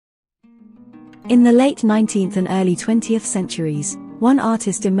In the late 19th and early 20th centuries, one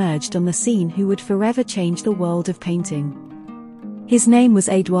artist emerged on the scene who would forever change the world of painting. His name was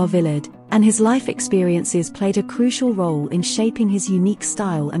Edouard Vuillard, and his life experiences played a crucial role in shaping his unique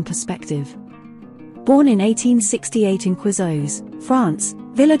style and perspective. Born in 1868 in Cuiseaux, France,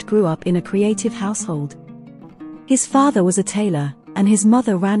 Vuillard grew up in a creative household. His father was a tailor, and his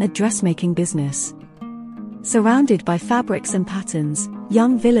mother ran a dressmaking business. Surrounded by fabrics and patterns,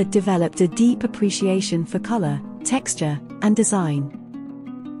 young Vuillard developed a deep appreciation for color, texture, and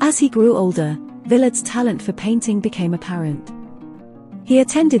design. As he grew older, Vuillard's talent for painting became apparent. He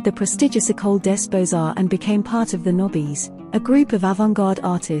attended the prestigious École des Beaux-Arts and became part of the Nobbies, a group of avant-garde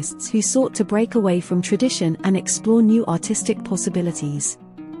artists who sought to break away from tradition and explore new artistic possibilities.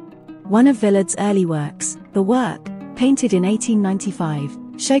 One of Vuillard's early works, The Work, painted in 1895,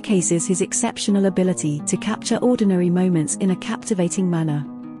 showcases his exceptional ability to capture ordinary moments in a captivating manner.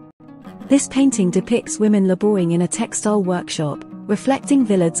 This painting depicts women laboring in a textile workshop, reflecting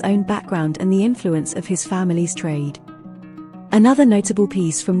Vuillard's own background and the influence of his family's trade. Another notable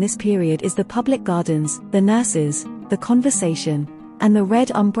piece from this period is the public gardens, the nurses, the conversation, and the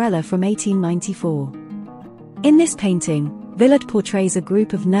red umbrella from 1894. In this painting, Vuillard portrays a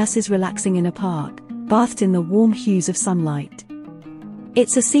group of nurses relaxing in a park, bathed in the warm hues of sunlight.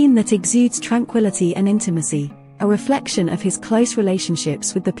 It's a scene that exudes tranquility and intimacy, a reflection of his close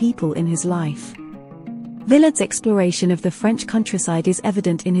relationships with the people in his life. Vuillard's exploration of the French countryside is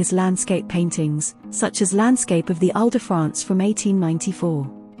evident in his landscape paintings, such as Landscape of the Ile-De-France from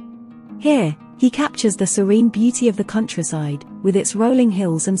 1894. Here, he captures the serene beauty of the countryside, with its rolling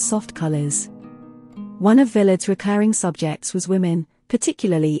hills and soft colors. One of Vuillard's recurring subjects was women,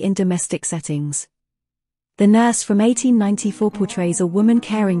 particularly in domestic settings. The Nurse from 1894 portrays a woman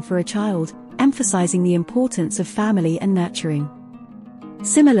caring for a child, emphasizing the importance of family and nurturing.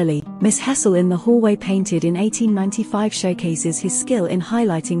 Similarly, Miss Hessel in the Hallway painted in 1895 showcases his skill in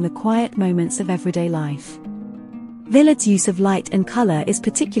highlighting the quiet moments of everyday life. Vuillard's use of light and color is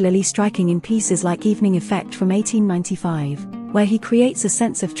particularly striking in pieces like Evening Effect from 1895, where he creates a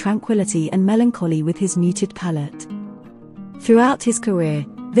sense of tranquility and melancholy with his muted palette. Throughout his career,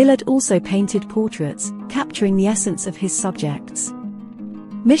 Vuillard also painted portraits, capturing the essence of his subjects.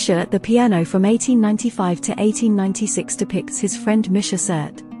 Misia at the Piano from 1895 to 1896 depicts his friend Misia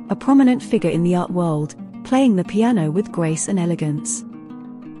At, a prominent figure in the art world, playing the piano with grace and elegance.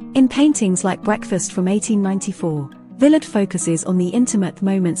 In paintings like Breakfast from 1894, Vuillard focuses on the intimate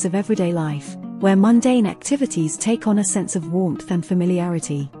moments of everyday life, where mundane activities take on a sense of warmth and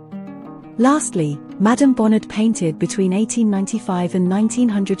familiarity. Lastly, Madame Bonnard painted between 1895 and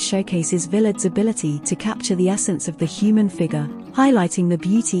 1900 showcases Vuillard's ability to capture the essence of the human figure, highlighting the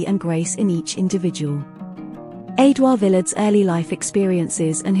beauty and grace in each individual. Edouard Vuillard's early life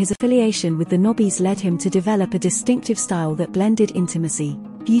experiences and his affiliation with the Nobbies led him to develop a distinctive style that blended intimacy,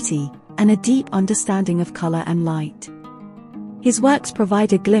 beauty, and a deep understanding of color and light. His works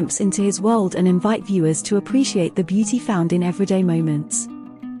provide a glimpse into his world and invite viewers to appreciate the beauty found in everyday moments.